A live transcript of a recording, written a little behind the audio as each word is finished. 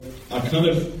I kind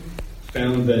of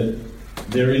found that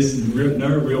there is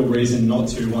no real reason not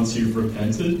to once you've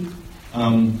repented.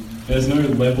 There's no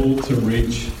level to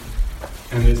reach,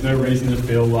 and there's no reason to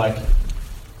feel like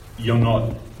you're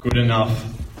not good enough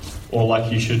or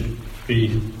like you should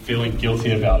be feeling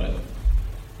guilty about it.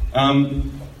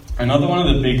 Another one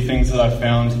of the big things that I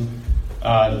found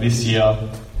this year,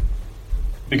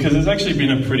 because it's actually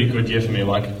been a pretty good year for me.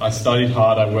 Like, I studied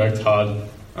hard, I worked hard.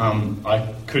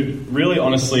 I could really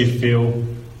honestly feel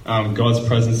God's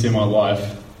presence in my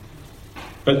life.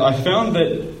 But I found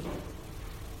that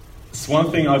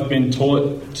one thing I've been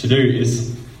taught to do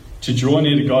is to draw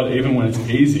near to God even when it's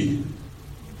easy.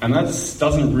 And that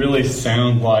doesn't really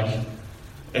sound like,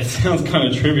 it sounds kind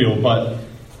of trivial, but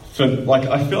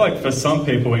I feel like for some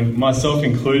people, and myself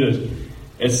included,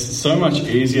 it's so much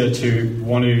easier to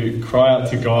want to cry out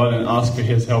to God and ask for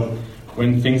His help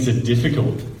when things are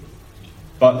difficult.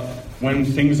 But when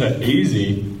things are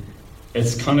easy,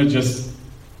 it's kind of just,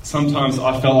 sometimes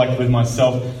I felt like with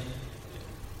myself,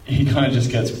 He kind of just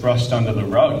gets brushed under the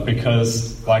rug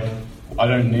because, like, I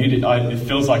don't need it. It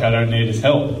feels like I don't need His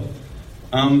help.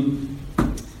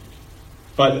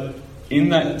 But in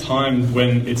that time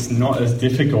when it's not as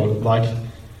difficult, like,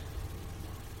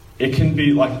 it can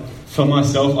be like, for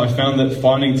myself, I found that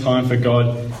finding time for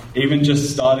God, even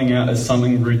just starting out as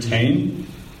something routine,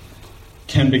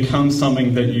 can become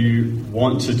something that you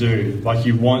want to do. Like,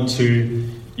 you want to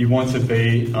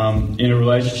be in a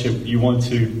relationship, you want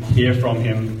to hear from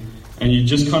Him, and you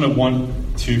just kind of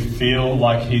want to feel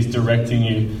like He's directing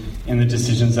you in the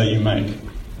decisions that you make.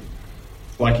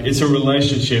 Like, it's a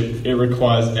relationship, it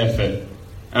requires effort.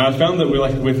 And I found that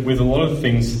with a lot of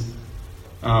things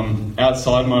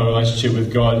outside my relationship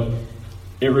with God,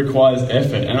 it requires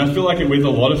effort. And I feel like with a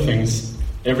lot of things,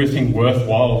 everything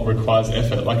worthwhile requires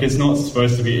effort. Like, it's not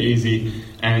supposed to be easy,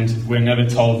 and we're never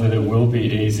told that it will be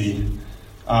easy.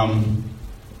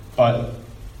 But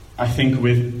I think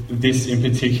with this in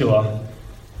particular,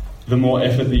 the more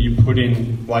effort that you put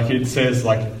in, like it says,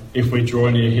 like, if we draw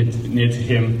near to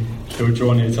Him, He'll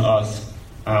draw near to us.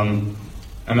 And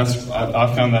I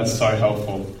found that so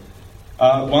helpful.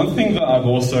 One thing that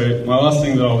my last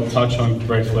thing that I'll touch on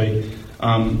briefly,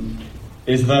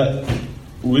 is that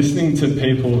listening to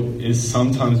people is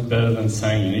sometimes better than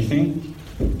saying anything.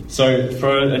 So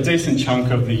for a decent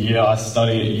chunk of the year, I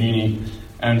studied at uni.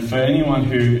 And for anyone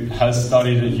who has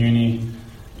studied at uni,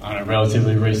 I don't know,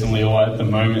 relatively recently or at the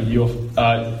moment,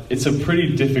 it's a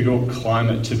pretty difficult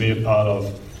climate to be a part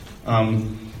of.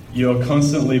 You're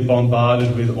constantly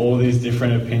bombarded with all these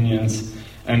different opinions,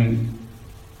 and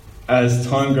as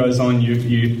time goes on,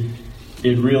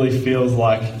 it really feels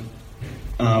like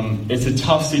it's a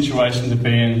tough situation to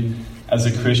be in as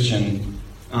a Christian.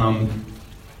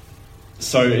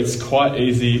 So it's quite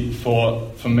easy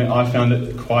for me. I found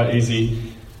it quite easy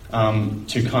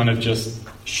to kind of just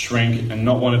shrink and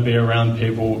not want to be around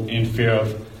people in fear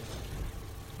of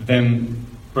them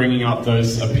bringing up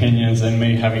those opinions and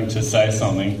me having to say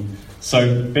something.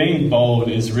 So being bold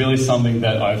is really something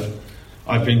that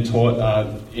I've been taught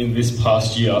in this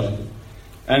past year.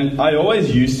 And I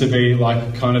always used to be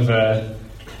like kind of a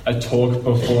talk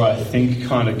before I think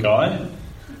kind of guy,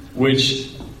 which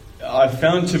I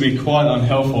found to be quite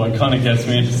unhelpful and kind of gets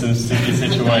me into some sticky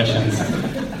situations.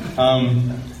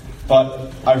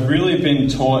 But I've really been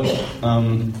taught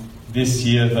this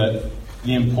year that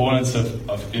the importance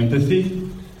of empathy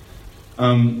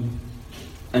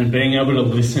and being able to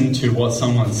listen to what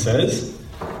someone says.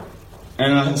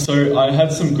 And so I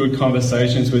had some good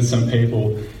conversations with some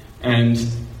people, and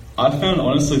I found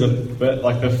honestly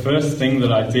the first thing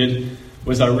that I did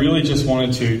was I really just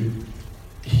wanted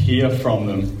to hear from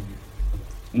them.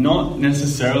 Not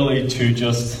necessarily to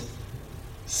just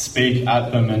speak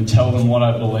at them and tell them what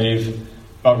I believe,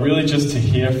 but really just to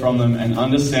hear from them and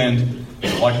understand,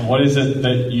 like, what is it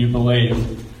that you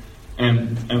believe,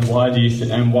 and why do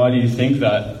you think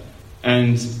that?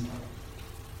 And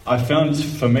I found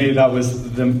for me that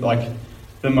was the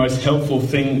most helpful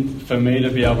thing for me to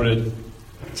be able to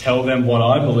tell them what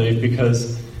I believe,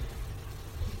 because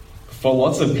for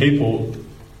lots of people,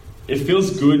 it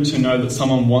feels good to know that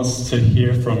someone wants to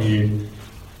hear from you,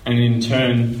 and in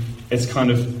turn,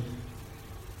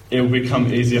 it'll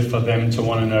become easier for them to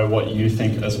want to know what you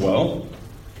think as well.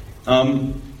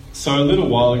 So a little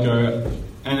while ago,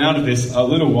 I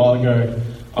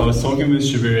was talking with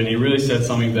Shabu, and he really said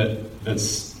something that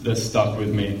stuck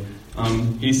with me.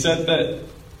 He said that,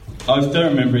 I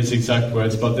don't remember his exact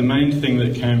words, but the main thing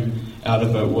that came out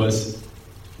of it was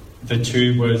the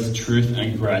two words truth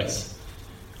and grace,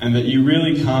 and that you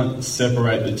really can't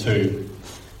separate the two.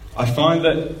 I find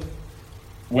that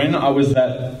when I was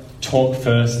at talk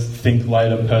first, think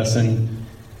later person,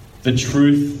 the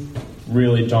truth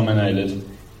really dominated.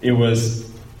 It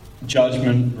was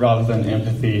judgment rather than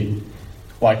empathy.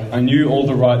 Like, I knew all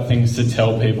the right things to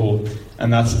tell people,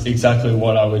 and that's exactly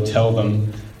what I would tell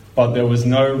them. But there was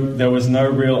no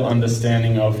real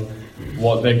understanding of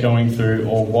what they're going through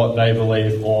or what they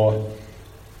believe,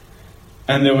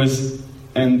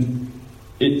 and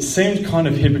it seemed kind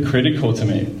of hypocritical to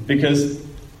me, because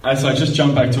as I just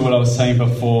jump back to what I was saying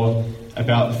before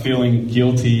about feeling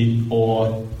guilty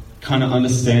or kind of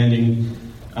understanding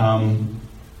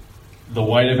the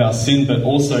weight of our sin, but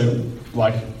also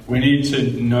like we need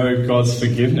to know God's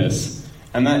forgiveness,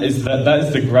 and that is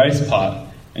the grace part,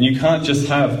 and you can't just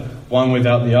have one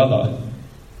without the other.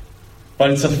 But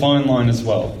it's a fine line as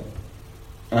well.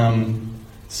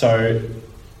 So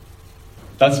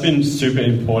that's been super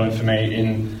important for me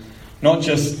in not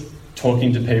just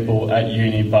talking to people at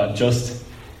uni, but just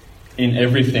in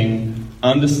everything,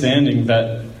 understanding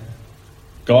that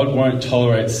God won't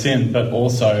tolerate sin, but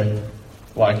also,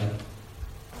 like,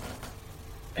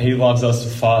 He loves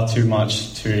us far too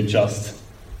much to just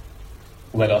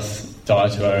let us die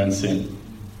to our own sin.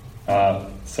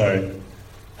 So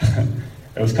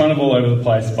it was kind of all over the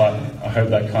place, but I hope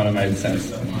that kind of made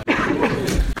sense.